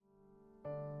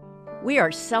We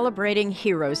are celebrating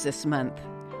heroes this month,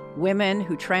 women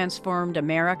who transformed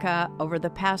America over the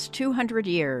past 200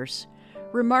 years,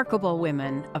 remarkable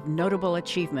women of notable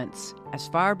achievements as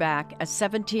far back as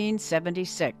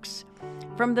 1776,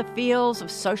 from the fields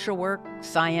of social work,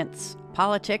 science,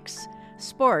 politics,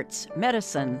 sports,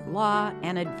 medicine, law,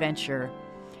 and adventure.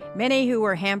 Many who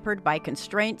were hampered by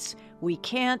constraints we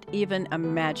can't even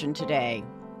imagine today.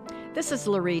 This is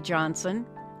Laurie Johnson.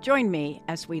 Join me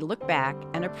as we look back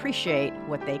and appreciate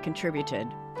what they contributed.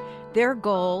 Their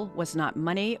goal was not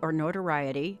money or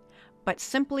notoriety, but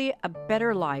simply a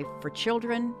better life for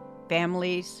children,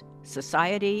 families,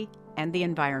 society, and the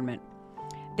environment.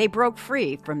 They broke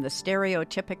free from the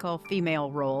stereotypical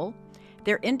female role.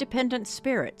 Their independent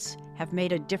spirits have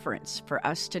made a difference for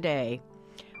us today.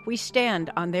 We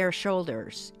stand on their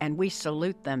shoulders and we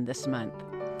salute them this month.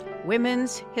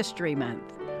 Women's History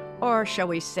Month, or shall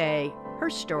we say,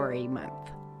 HERstory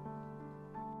Month.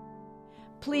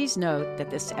 Please note that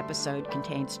this episode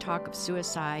contains talk of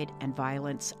suicide and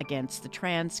violence against the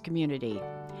trans community.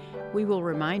 We will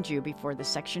remind you before the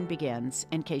section begins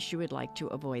in case you would like to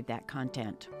avoid that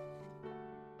content.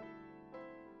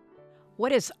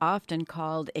 What is often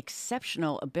called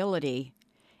exceptional ability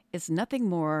is nothing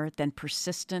more than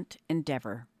persistent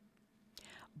endeavor.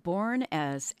 Born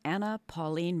as Anna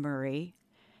Pauline Murray,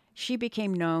 she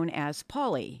became known as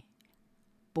Polly.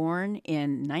 Born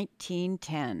in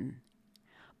 1910.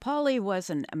 Polly was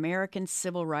an American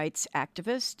civil rights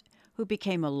activist who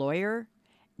became a lawyer,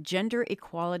 gender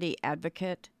equality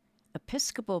advocate,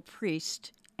 Episcopal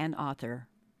priest, and author.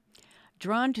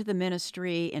 Drawn to the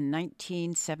ministry in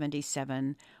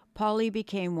 1977, Polly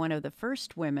became one of the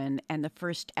first women and the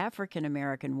first African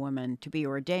American woman to be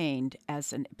ordained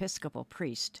as an Episcopal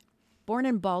priest. Born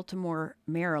in Baltimore,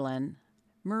 Maryland,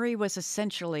 Murray was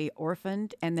essentially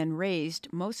orphaned and then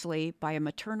raised mostly by a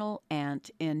maternal aunt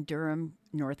in Durham,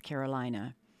 North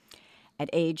Carolina.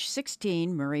 At age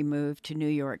 16, Murray moved to New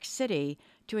York City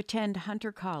to attend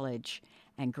Hunter College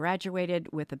and graduated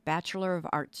with a Bachelor of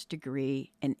Arts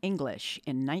degree in English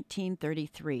in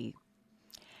 1933.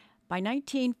 By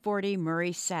 1940,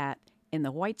 Murray sat in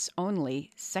the whites-only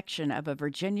section of a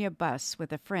Virginia bus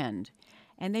with a friend,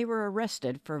 and they were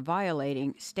arrested for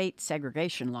violating state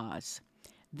segregation laws.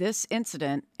 This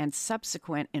incident and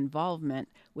subsequent involvement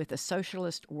with the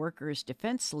Socialist Workers'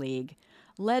 Defense League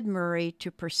led Murray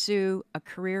to pursue a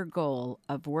career goal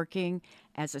of working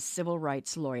as a civil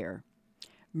rights lawyer.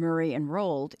 Murray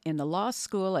enrolled in the law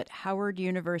school at Howard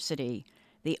University,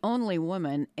 the only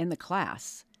woman in the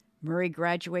class. Murray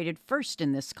graduated first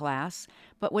in this class,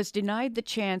 but was denied the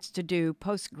chance to do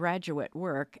postgraduate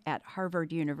work at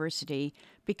Harvard University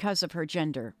because of her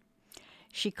gender.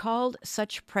 She called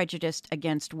such prejudice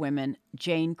against women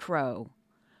Jane Crow,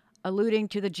 alluding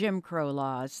to the Jim Crow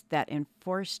laws that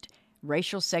enforced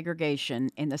racial segregation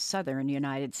in the southern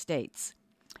United States.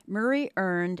 Murray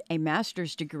earned a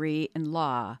master's degree in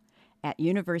law at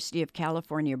University of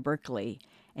California, Berkeley,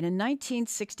 and in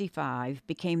 1965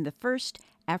 became the first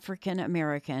African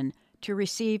American to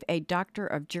receive a Doctor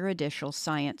of Juridical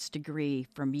Science degree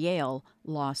from Yale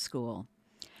Law School.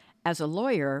 As a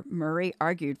lawyer, Murray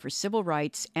argued for civil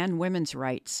rights and women's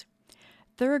rights.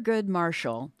 Thurgood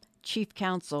Marshall, chief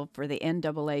counsel for the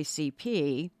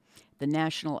NAACP, the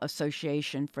National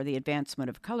Association for the Advancement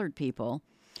of Colored People,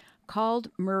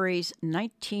 called Murray's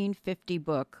 1950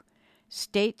 book,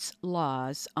 States'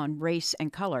 Laws on Race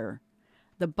and Color,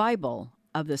 the Bible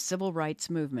of the Civil Rights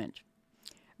Movement.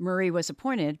 Murray was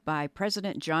appointed by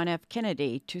President John F.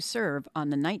 Kennedy to serve on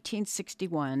the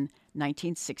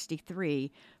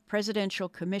 1961-1963 Presidential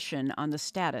Commission on the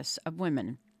Status of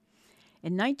Women.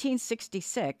 In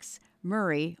 1966,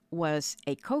 Murray was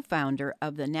a co-founder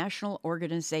of the National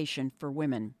Organization for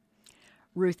Women.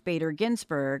 Ruth Bader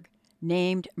Ginsburg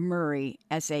named Murray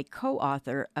as a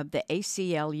co-author of the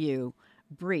ACLU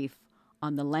brief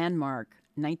on the landmark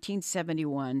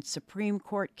 1971 Supreme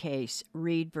Court case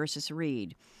Reed v.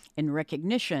 Reed in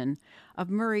recognition of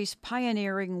Murray's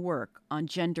pioneering work on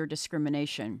gender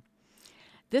discrimination.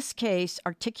 This case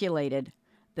articulated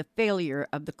the failure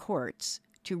of the courts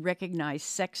to recognize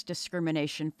sex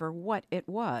discrimination for what it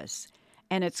was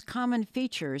and its common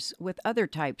features with other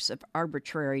types of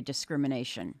arbitrary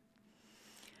discrimination.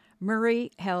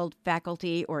 Murray held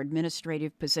faculty or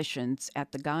administrative positions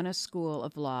at the Ghana School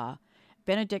of Law,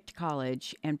 Benedict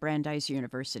College, and Brandeis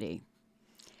University.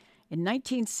 In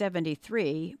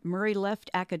 1973, Murray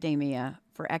left academia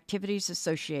for activities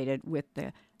associated with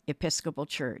the Episcopal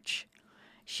Church.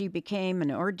 She became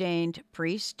an ordained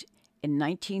priest in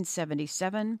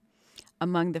 1977,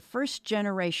 among the first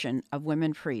generation of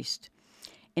women priests.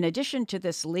 In addition to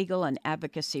this legal and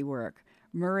advocacy work,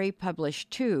 Murray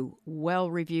published 2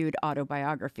 well-reviewed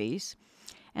autobiographies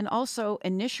and also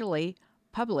initially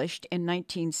published in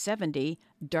 1970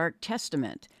 Dark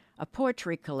Testament, a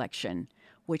poetry collection,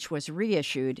 which was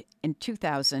reissued in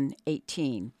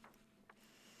 2018.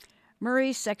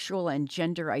 Murray's sexual and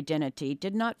gender identity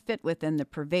did not fit within the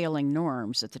prevailing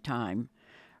norms at the time.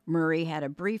 Murray had a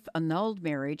brief annulled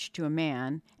marriage to a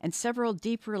man and several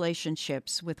deep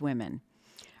relationships with women.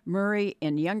 Murray,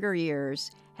 in younger years,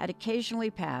 had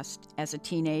occasionally passed as a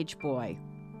teenage boy.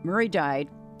 Murray died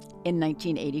in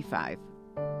 1985.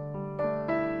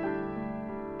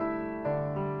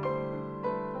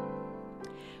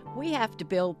 We have to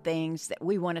build things that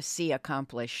we want to see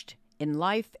accomplished in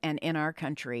life and in our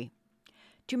country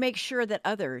to make sure that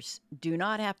others do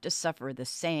not have to suffer the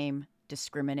same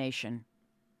discrimination.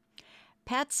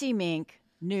 Patsy Mink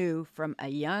knew from a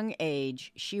young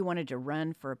age she wanted to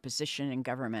run for a position in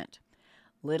government.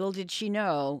 Little did she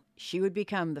know she would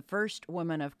become the first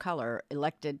woman of color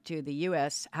elected to the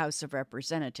U.S. House of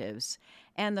Representatives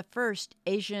and the first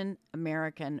Asian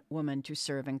American woman to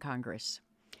serve in Congress.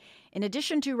 In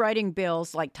addition to writing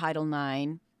bills like Title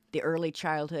IX, the Early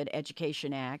Childhood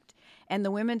Education Act, and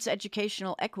the Women's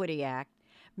Educational Equity Act,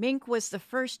 Mink was the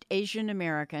first Asian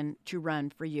American to run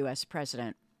for U.S.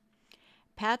 president.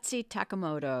 Patsy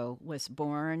Takemoto was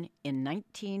born in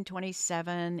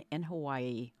 1927 in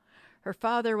Hawaii. Her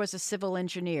father was a civil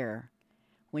engineer.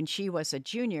 When she was a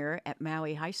junior at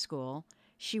Maui High School,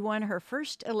 she won her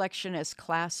first election as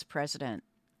class president.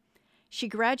 She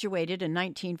graduated in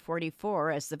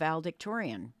 1944 as the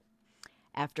valedictorian.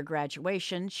 After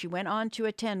graduation, she went on to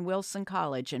attend Wilson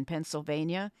College in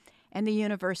Pennsylvania and the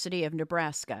University of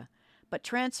Nebraska, but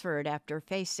transferred after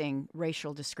facing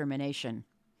racial discrimination.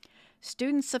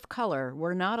 Students of color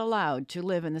were not allowed to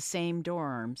live in the same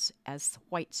dorms as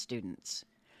white students.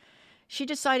 She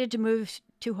decided to move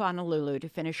to Honolulu to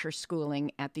finish her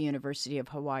schooling at the University of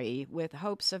Hawaii with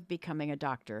hopes of becoming a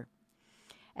doctor.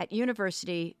 At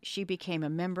university, she became a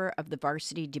member of the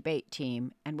varsity debate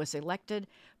team and was elected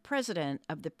president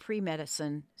of the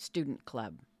Pre-Medicine Student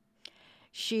Club.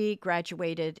 She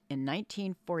graduated in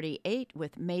 1948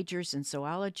 with majors in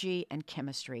zoology and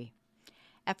chemistry.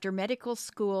 After medical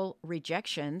school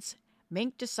rejections,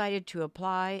 Mink decided to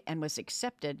apply and was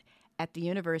accepted at the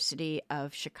University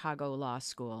of Chicago Law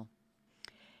School.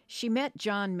 She met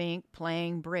John Mink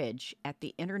playing bridge at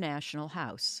the International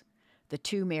House. The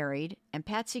two married, and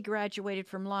Patsy graduated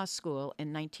from law school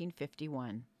in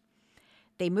 1951.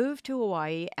 They moved to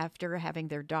Hawaii after having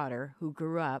their daughter, who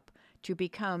grew up, to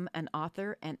become an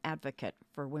author and advocate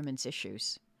for women's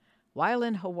issues. While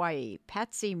in Hawaii,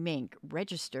 Patsy Mink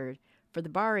registered for the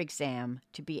bar exam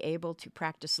to be able to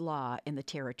practice law in the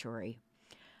territory.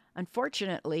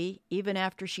 Unfortunately, even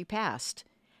after she passed,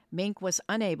 Mink was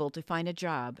unable to find a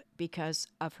job because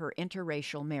of her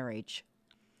interracial marriage.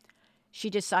 She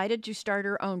decided to start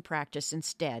her own practice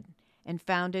instead and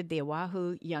founded the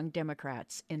Oahu Young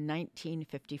Democrats in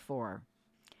 1954.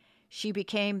 She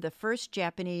became the first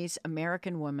Japanese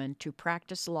American woman to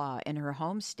practice law in her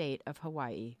home state of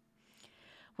Hawaii.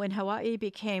 When Hawaii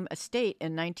became a state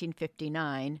in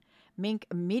 1959, Mink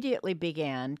immediately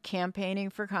began campaigning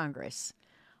for Congress.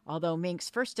 Although Mink's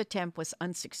first attempt was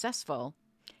unsuccessful,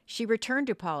 she returned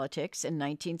to politics in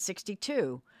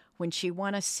 1962 when she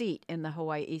won a seat in the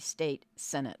Hawaii State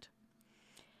Senate.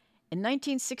 In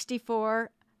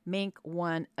 1964, Mink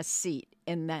won a seat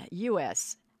in the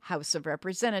U.S. House of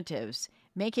Representatives,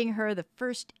 making her the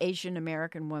first Asian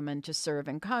American woman to serve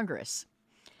in Congress.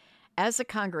 As a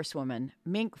congresswoman,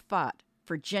 Mink fought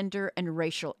for gender and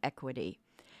racial equity,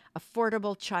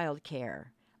 affordable child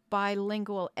care,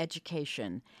 bilingual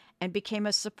education, and became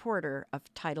a supporter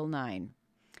of Title IX.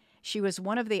 She was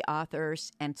one of the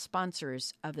authors and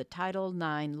sponsors of the Title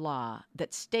IX law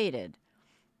that stated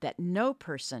that no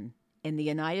person in the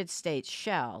United States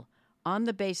shall, on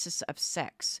the basis of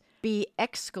sex, be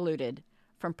excluded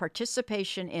from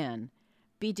participation in,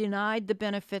 be denied the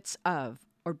benefits of,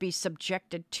 or be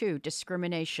subjected to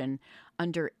discrimination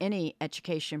under any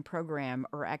education program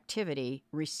or activity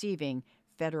receiving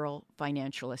federal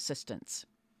financial assistance.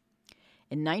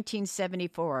 In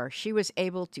 1974, she was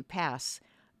able to pass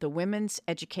the Women's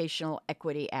Educational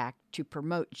Equity Act to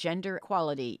promote gender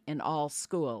equality in all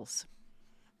schools.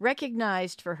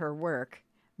 Recognized for her work,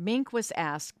 Mink was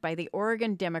asked by the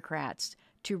Oregon Democrats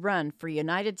to run for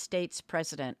United States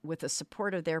president with the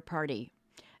support of their party.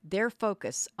 Their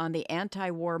focus on the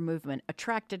anti-war movement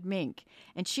attracted Mink,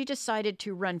 and she decided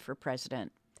to run for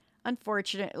president.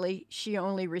 Unfortunately, she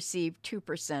only received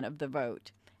 2% of the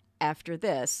vote. After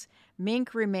this,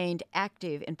 Mink remained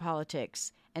active in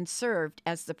politics and served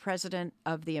as the president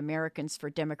of the Americans for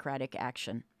Democratic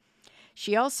Action.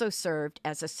 She also served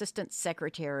as Assistant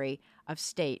Secretary of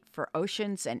State for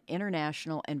Oceans and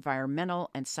International Environmental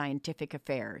and Scientific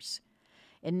Affairs.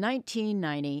 In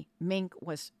 1990, Mink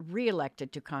was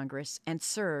reelected to Congress and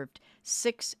served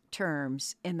 6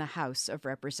 terms in the House of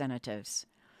Representatives.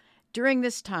 During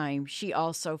this time, she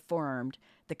also formed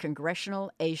the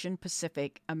Congressional Asian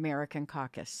Pacific American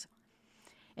Caucus.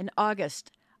 In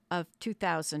August of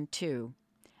 2002,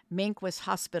 Mink was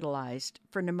hospitalized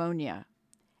for pneumonia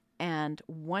and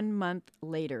 1 month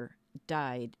later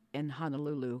died in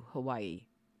Honolulu, Hawaii.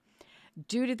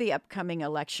 Due to the upcoming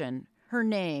election, her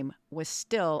name was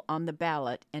still on the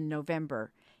ballot in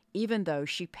November, even though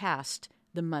she passed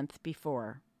the month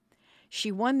before.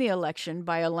 She won the election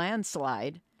by a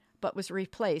landslide, but was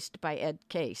replaced by Ed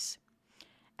Case.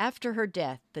 After her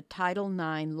death, the Title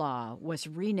IX law was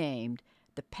renamed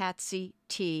the Patsy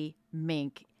T.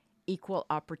 Mink Equal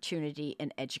Opportunity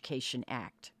in Education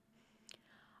Act.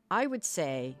 I would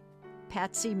say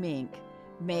Patsy Mink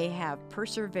may have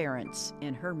perseverance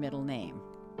in her middle name.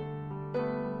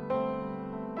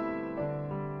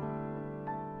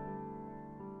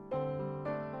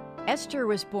 Esther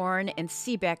was born in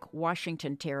Seebeck,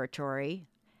 Washington Territory,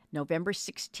 November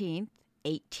 16,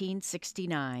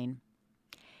 1869.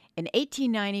 In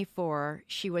 1894,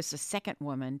 she was the second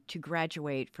woman to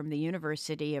graduate from the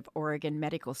University of Oregon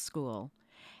Medical School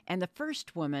and the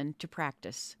first woman to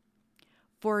practice.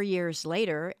 4 years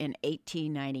later, in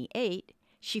 1898,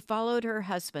 she followed her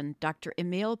husband, Dr.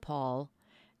 Emil Paul,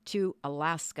 to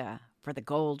Alaska for the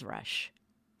gold rush.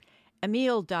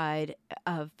 Emil died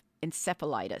of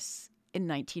encephalitis in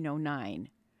 1909.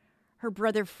 Her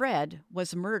brother Fred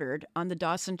was murdered on the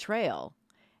Dawson Trail,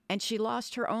 and she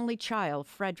lost her only child,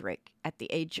 Frederick, at the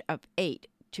age of 8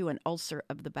 to an ulcer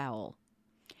of the bowel.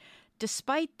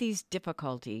 Despite these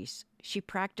difficulties, she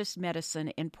practiced medicine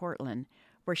in Portland,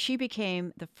 where she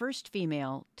became the first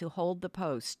female to hold the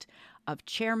post of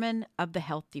chairman of the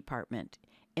health department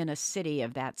in a city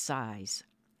of that size.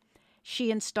 She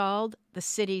installed the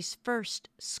city's first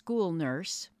school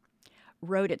nurse,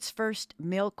 wrote its first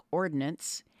milk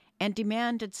ordinance, and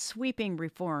demanded sweeping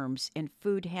reforms in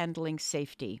food handling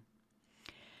safety.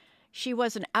 She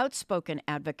was an outspoken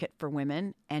advocate for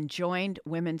women and joined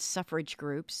women's suffrage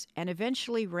groups and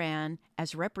eventually ran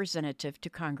as representative to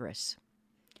Congress.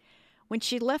 When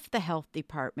she left the health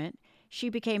department, she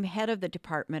became head of the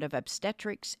Department of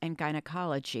Obstetrics and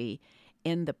Gynecology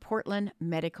in the Portland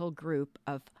Medical Group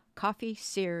of Coffey,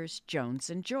 Sears, Jones,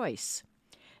 and Joyce.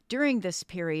 During this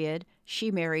period,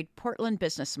 she married Portland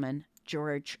businessman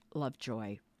George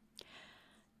Lovejoy.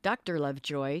 Dr.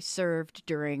 Lovejoy served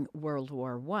during World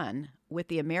War I with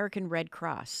the American Red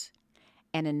Cross,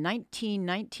 and in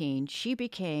 1919 she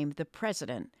became the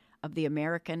president of the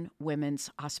American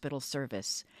Women's Hospital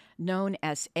Service, known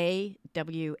as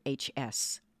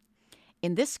AWHS.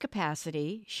 In this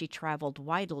capacity, she traveled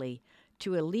widely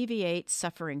to alleviate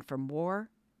suffering from war,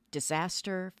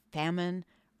 disaster, famine,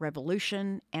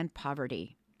 revolution, and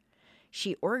poverty.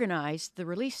 She organized the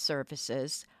relief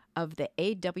services of the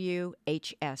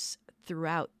AWHS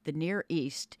throughout the Near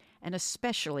East and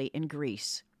especially in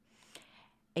Greece.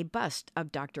 A bust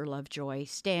of Dr. Lovejoy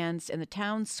stands in the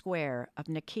town square of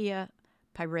Nikia,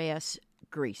 Piraeus,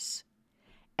 Greece.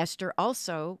 Esther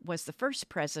also was the first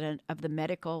president of the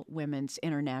Medical Women's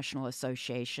International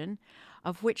Association,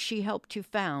 of which she helped to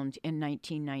found in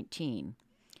 1919.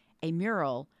 A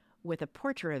mural with a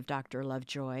portrait of Dr.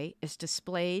 Lovejoy is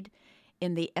displayed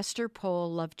in the Esther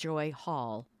Pohl Lovejoy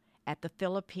Hall at the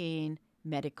Philippine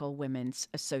Medical Women's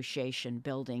Association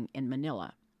building in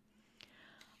Manila.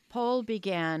 Pohl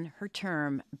began her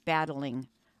term battling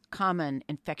common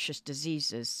infectious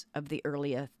diseases of the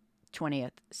early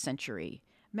 20th century,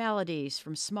 maladies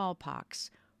from smallpox,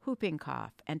 whooping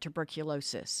cough, and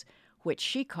tuberculosis, which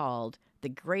she called the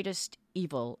greatest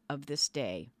evil of this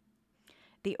day.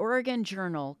 The Oregon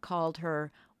Journal called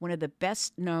her one of the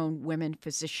best-known women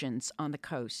physicians on the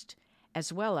coast,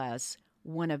 as well as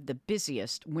one of the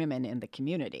busiest women in the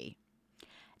community.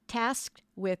 Tasked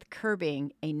with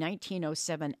curbing a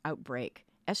 1907 outbreak,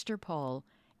 Esther Pohl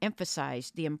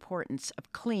emphasized the importance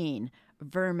of clean,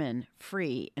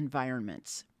 vermin-free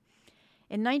environments.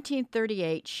 In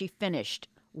 1938, she finished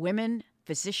Women,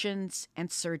 Physicians,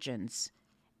 and Surgeons,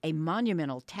 a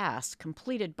monumental task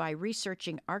completed by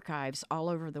researching archives all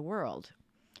over the world.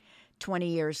 20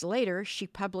 years later, she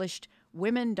published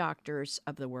Women Doctors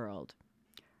of the World.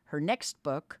 Her next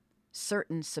book,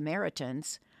 Certain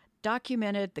Samaritans,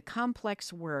 documented the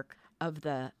complex work of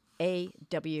the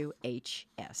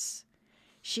AWHS.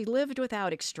 She lived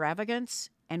without extravagance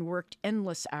and worked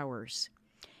endless hours.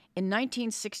 In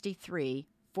 1963,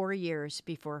 4 years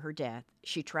before her death,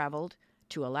 she traveled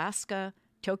to Alaska,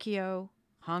 Tokyo,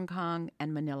 Hong Kong,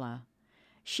 and Manila.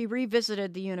 She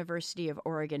revisited the University of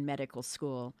Oregon Medical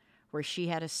School, where she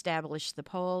had established the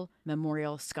Pohl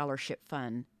Memorial Scholarship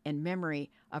Fund in memory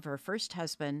of her first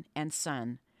husband and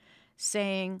son,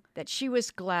 saying that she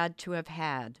was glad to have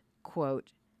had,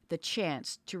 quote, the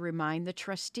chance to remind the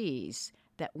trustees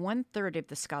that 1/3 of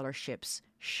the scholarships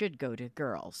should go to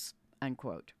girls,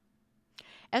 unquote.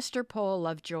 Esther Pohl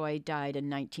Lovejoy died in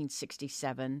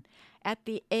 1967 at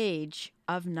the age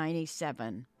of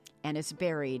 97 and is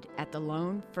buried at the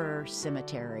Lone Fir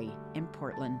Cemetery in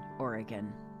Portland,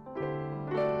 Oregon.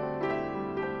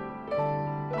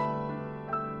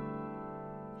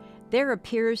 There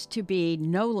appears to be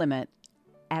no limit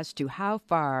as to how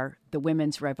far the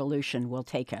women's revolution will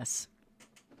take us.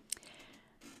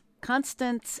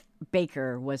 Constance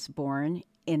Baker was born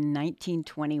in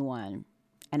 1921,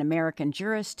 an American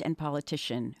jurist and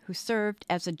politician who served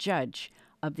as a judge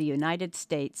of the United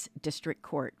States District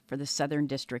Court for the Southern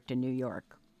District in New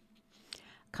York.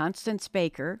 Constance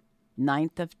Baker,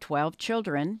 ninth of 12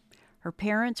 children, her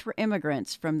parents were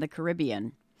immigrants from the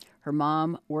Caribbean. Her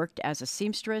mom worked as a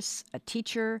seamstress, a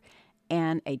teacher,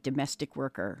 and a domestic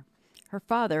worker. Her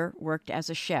father worked as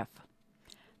a chef.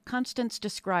 Constance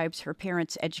describes her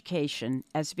parents' education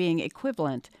as being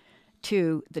equivalent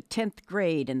to the 10th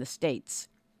grade in the States.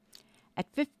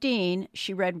 At 15,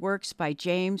 she read works by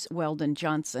James Weldon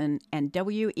Johnson and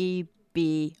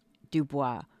W.E.B. Du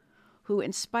Bois, who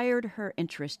inspired her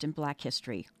interest in Black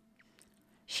history.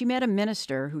 She met a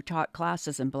minister who taught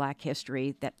classes in Black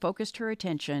history that focused her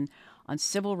attention on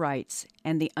civil rights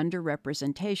and the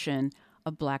underrepresentation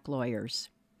of Black lawyers.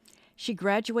 She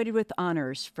graduated with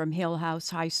honors from Hill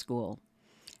House High School,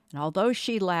 and although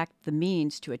she lacked the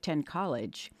means to attend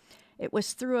college, it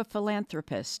was through a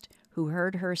philanthropist who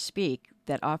heard her speak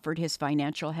that offered his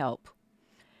financial help.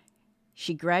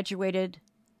 She graduated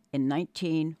in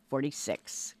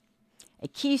 1946. A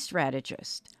key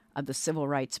strategist of the civil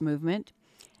rights movement,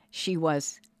 she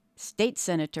was state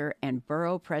senator and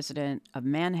borough president of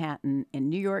Manhattan in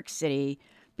New York City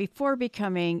before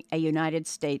becoming a United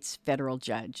States federal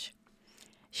judge.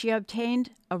 She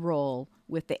obtained a role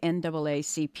with the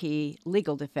NAACP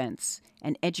Legal Defense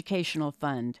and Educational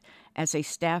Fund as a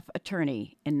staff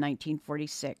attorney in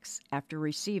 1946 after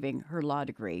receiving her law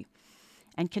degree,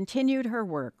 and continued her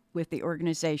work with the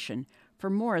organization for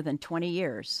more than 20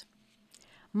 years.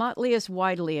 Motley is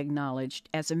widely acknowledged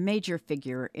as a major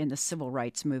figure in the civil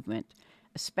rights movement,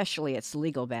 especially its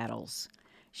legal battles.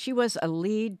 She was a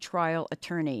lead trial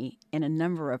attorney in a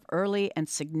number of early and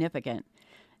significant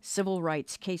civil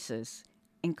rights cases,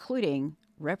 including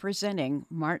representing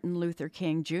Martin Luther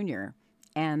King Jr.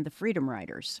 and the Freedom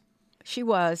Riders. She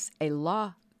was a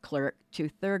law clerk to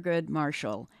Thurgood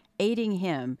Marshall, aiding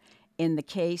him in the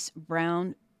case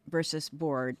Brown versus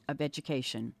Board of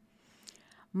Education.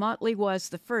 Motley was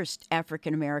the first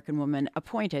African-American woman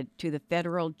appointed to the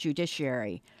federal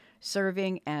judiciary,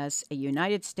 serving as a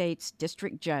United States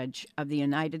District Judge of the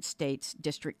United States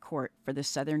District Court for the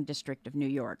Southern District of New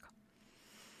York.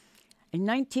 In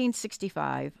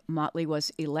 1965, Motley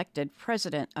was elected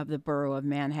president of the Borough of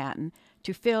Manhattan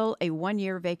to fill a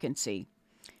one-year vacancy.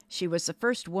 She was the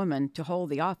first woman to hold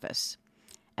the office.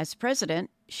 As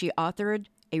president, she authored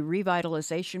a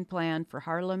revitalization plan for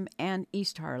Harlem and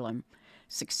East Harlem,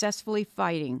 successfully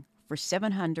fighting for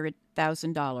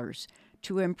 $700,000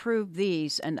 to improve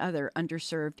these and other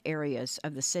underserved areas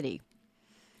of the city.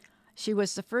 She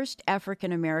was the first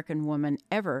African-American woman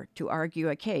ever to argue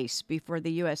a case before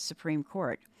the U.S. Supreme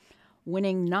Court,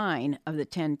 winning 9 of the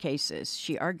 10 cases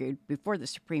she argued before the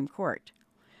Supreme Court.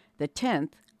 The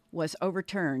 10th was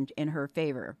overturned in her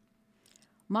favor.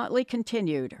 Motley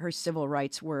continued her civil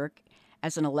rights work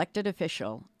as an elected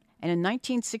official, and in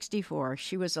 1964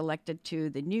 she was elected to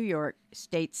the New York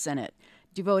State Senate,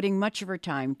 devoting much of her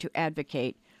time to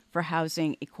advocate for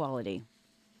housing equality.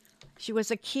 She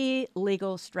was a key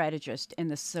legal strategist in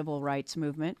the civil rights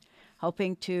movement,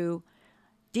 helping to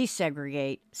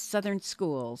desegregate Southern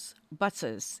schools,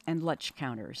 buses, and lunch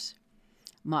counters.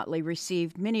 Motley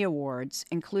received many awards,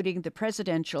 including the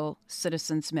Presidential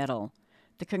Citizens Medal,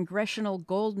 the Congressional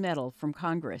Gold Medal from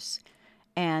Congress,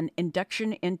 and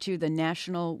induction into the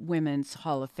National Women's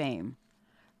Hall of Fame.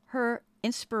 Her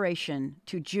inspiration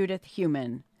to Judith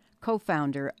Heumann,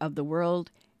 co-founder of the World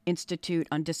Institute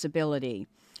on Disability,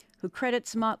 who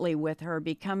credits Motley with her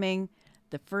becoming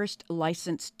the first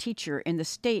licensed teacher in the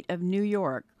state of New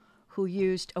York who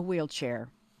used a wheelchair.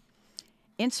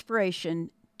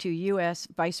 Inspiration to U.S.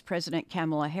 Vice President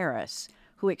Kamala Harris,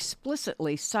 who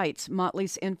explicitly cites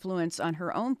Motley's influence on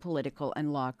her own political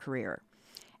and law career,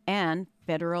 and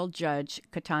federal Judge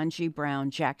Ketanji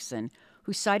Brown Jackson,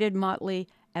 who cited Motley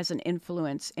as an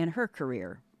influence in her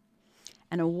career.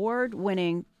 An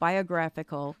award-winning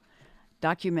biographical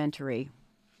documentary,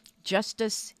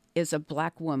 Justice is a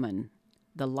Black Woman,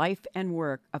 The Life and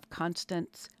Work of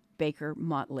Constance Baker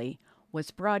Motley,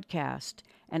 was broadcast,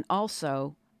 and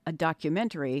also a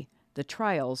documentary, The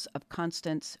Trials of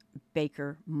Constance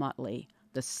Baker Motley,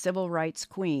 the Civil Rights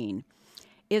Queen,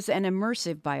 is an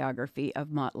immersive biography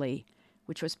of Motley,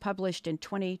 which was published in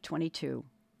 2022.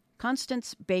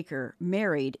 Constance Baker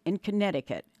married in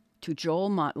Connecticut to Joel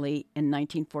Motley in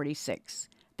 1946.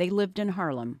 They lived in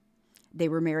Harlem. They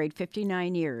were married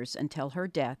 59 years until her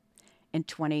death in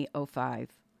 2005.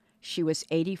 She was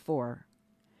 84.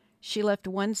 She left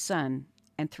one son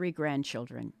and 3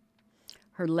 grandchildren.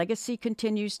 Her legacy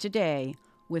continues today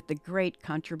with the great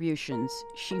contributions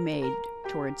she made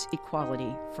towards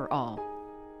equality for all.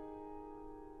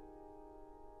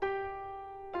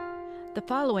 The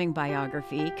following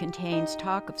biography contains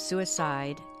talk of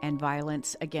suicide and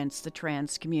violence against the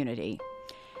trans community.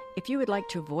 If you would like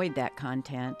to avoid that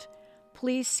content,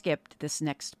 please skip this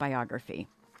next biography.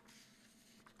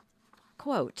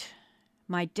 Quote,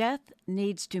 "My death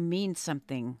needs to mean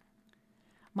something.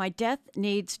 My death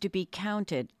needs to be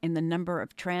counted in the number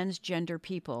of transgender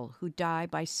people who die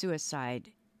by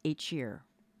suicide each year.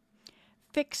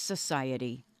 Fix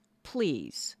society,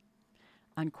 please."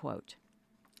 Unquote.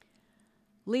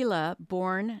 Leela,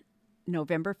 born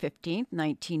November 15,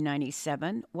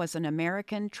 1997, was an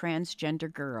American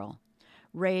transgender girl,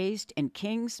 raised in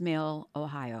Kings Mill,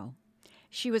 Ohio.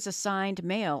 She was assigned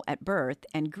male at birth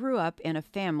and grew up in a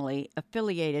family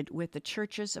affiliated with the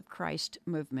Churches of Christ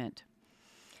movement.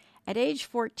 At age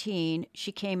 14,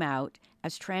 she came out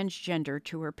as transgender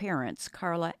to her parents,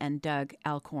 Carla and Doug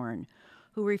Alcorn,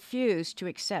 who refused to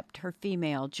accept her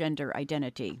female gender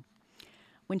identity.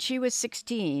 When she was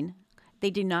 16, they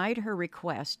denied her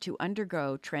request to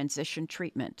undergo transition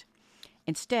treatment,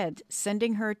 instead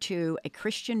sending her to a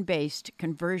Christian-based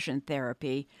conversion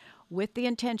therapy with the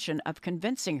intention of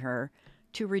convincing her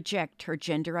to reject her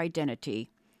gender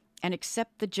identity and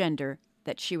accept the gender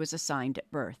that she was assigned at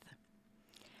birth.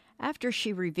 After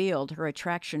she revealed her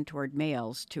attraction toward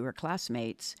males to her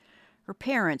classmates, her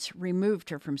parents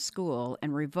removed her from school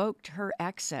and revoked her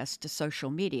access to social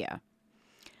media.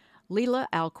 Leela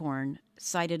Alcorn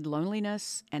cited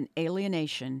loneliness and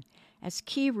alienation as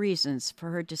key reasons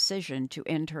for her decision to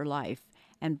end her life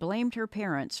and blamed her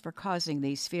parents for causing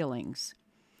these feelings.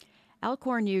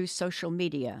 Alcorn used social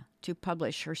media to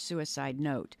publish her suicide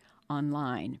note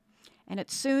online, and it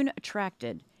soon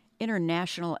attracted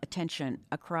international attention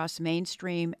across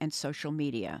mainstream and social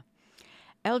media.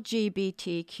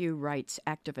 LGBTQ rights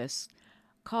activists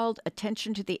called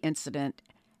attention to the incident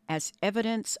as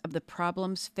evidence of the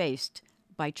problems faced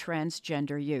by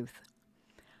transgender youth.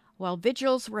 While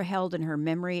vigils were held in her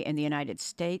memory in the United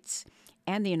States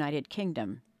and the United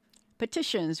Kingdom,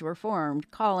 petitions were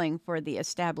formed calling for the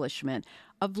establishment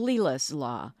of Leela's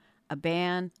Law, a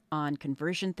ban on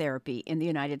conversion therapy in the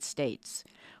United States,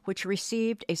 which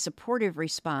received a supportive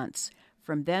response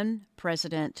from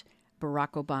then-President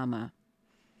Barack Obama.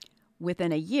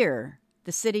 Within a year,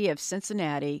 the city of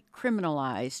Cincinnati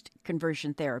criminalized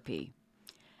conversion therapy.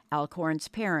 Alcorn's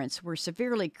parents were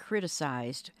severely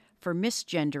criticized for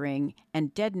misgendering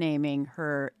and dead-naming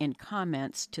her in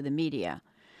comments to the media.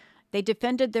 They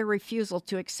defended their refusal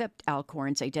to accept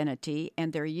Alcorn's identity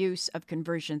and their use of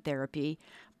conversion therapy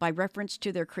by reference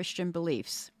to their Christian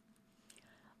beliefs.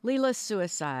 Leela's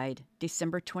suicide,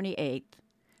 December 28,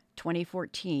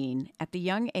 2014, at the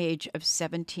young age of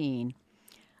 17,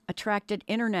 attracted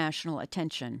international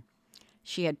attention.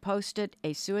 She had posted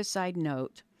a suicide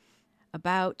note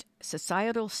about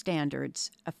societal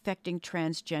standards affecting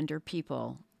transgender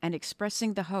people and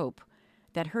expressing the hope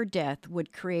that her death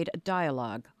would create a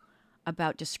dialogue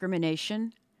about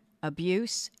discrimination,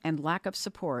 abuse, and lack of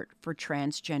support for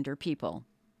transgender people.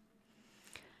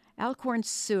 Alcorn's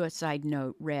suicide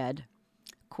note read,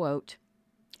 quote,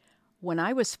 "When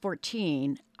I was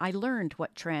 14, I learned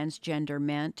what transgender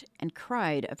meant and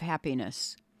cried of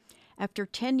happiness. After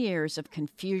 10 years of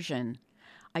confusion,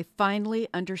 I finally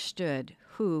understood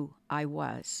who I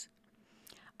was.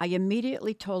 I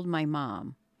immediately told my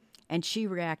mom, and she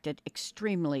reacted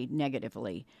extremely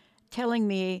negatively, telling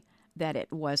me that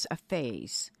it was a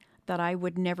phase, that I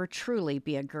would never truly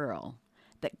be a girl,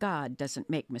 that God doesn't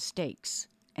make mistakes,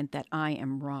 and that I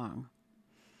am wrong.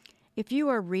 If you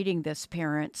are reading this,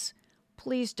 parents,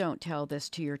 please don't tell this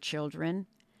to your children.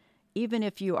 Even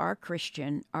if you are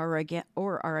Christian or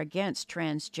are against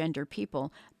transgender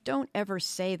people, don't ever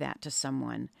say that to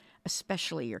someone,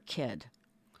 especially your kid.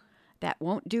 That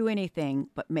won't do anything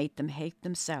but make them hate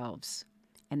themselves.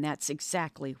 And that's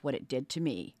exactly what it did to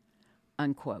me."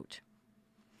 Unquote.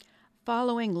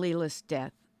 Following Leela's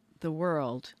death, the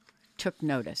world took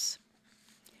notice.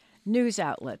 News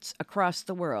outlets across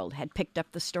the world had picked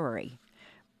up the story.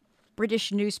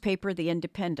 British newspaper The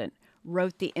Independent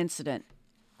wrote the incident,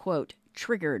 quote,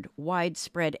 "triggered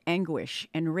widespread anguish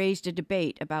and raised a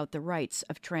debate about the rights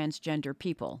of transgender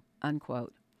people,"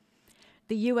 unquote.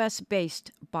 The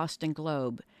U.S.-based Boston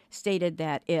Globe stated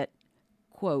that it,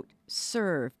 quote,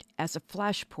 "served as a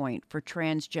flashpoint for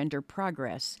transgender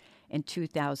progress in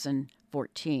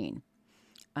 2014,"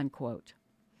 unquote.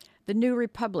 The New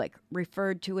Republic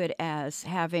referred to it as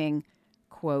having,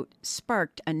 quote,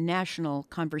 "sparked a national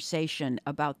conversation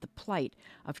about the plight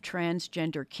of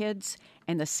transgender kids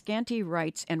and the scanty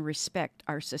rights and respect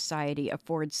our society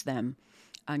affords them,"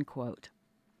 unquote.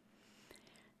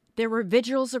 There were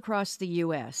vigils across the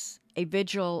U.S., a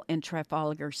vigil in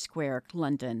Trafalgar Square,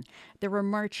 London. There were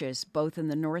marches both in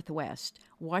the Northwest,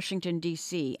 Washington,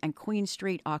 D.C., and Queen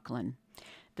Street, Auckland.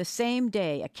 The same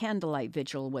day, a candlelight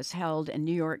vigil was held in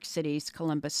New York City's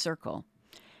Columbus Circle.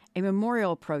 A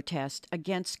memorial protest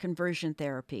against conversion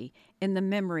therapy in the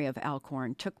memory of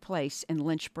Alcorn took place in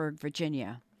Lynchburg,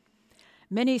 Virginia.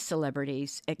 Many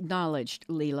celebrities acknowledged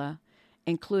Leela,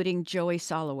 including Joey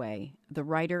Soloway, the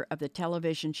writer of the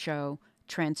television show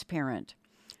Transparent,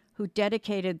 who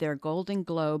dedicated their Golden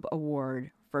Globe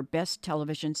Award for Best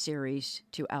Television Series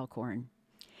to Alcorn.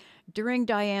 During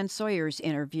Diane Sawyer's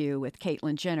interview with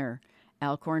Caitlyn Jenner,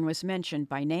 Alcorn was mentioned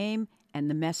by name and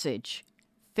the message,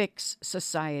 "Fix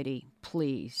society,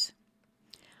 please."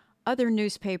 Other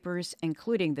newspapers,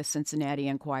 including the Cincinnati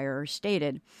Enquirer,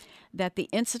 stated that the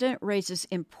incident raises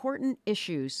important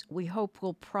issues we hope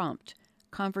will prompt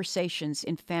conversations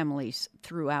in families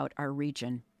throughout our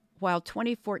region. While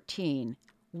 2014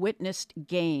 witnessed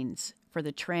gains for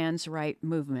the trans right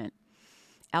movement,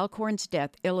 Alcorn's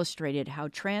death illustrated how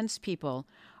trans people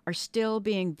are still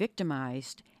being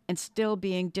victimized and still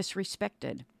being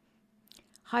disrespected,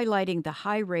 highlighting the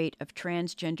high rate of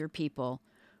transgender people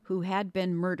who had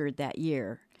been murdered that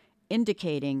year,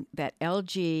 indicating that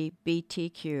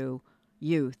LGBTQ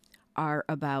youth are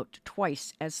about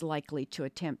twice as likely to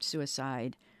attempt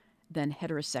suicide than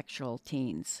heterosexual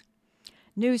teens.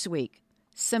 Newsweek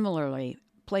similarly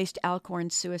placed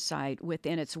Alcorn's suicide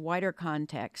within its wider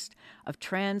context of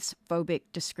transphobic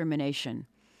discrimination,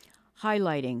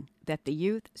 highlighting that the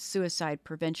Youth Suicide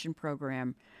Prevention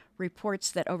Program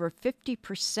reports that over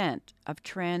 50% of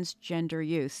transgender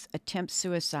youths attempt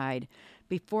suicide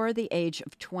before the age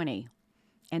of 20,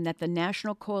 and that the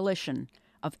National Coalition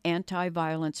of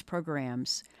Anti-Violence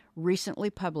Programs recently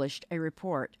published a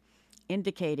report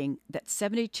indicating that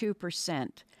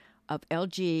 72% of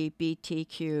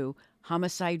LGBTQ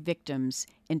homicide victims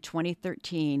in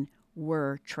 2013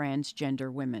 were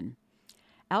transgender women.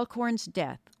 Alcorn's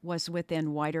death was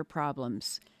within wider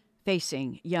problems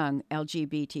facing young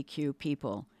LGBTQ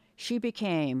people. She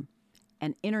became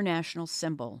an international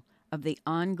symbol of the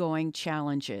ongoing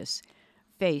challenges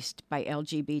faced by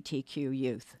LGBTQ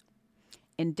youth.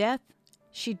 In death,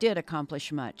 she did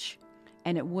accomplish much,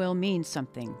 and it will mean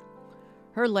something.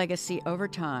 Her legacy over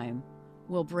time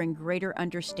will bring greater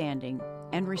understanding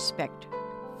and respect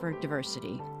for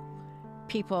diversity.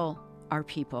 People are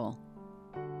people.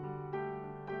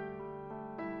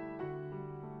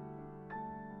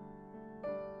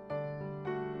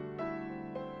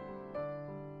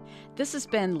 This has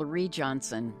been Laurie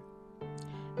Johnson.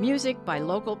 Music by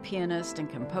local pianist and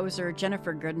composer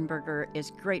Jennifer Goodenberger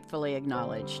is gratefully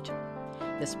acknowledged.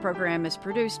 This program is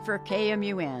produced for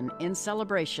KMUN in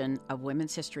celebration of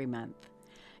Women's History Month.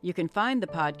 You can find the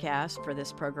podcast for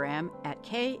this program at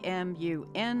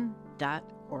kmun.org.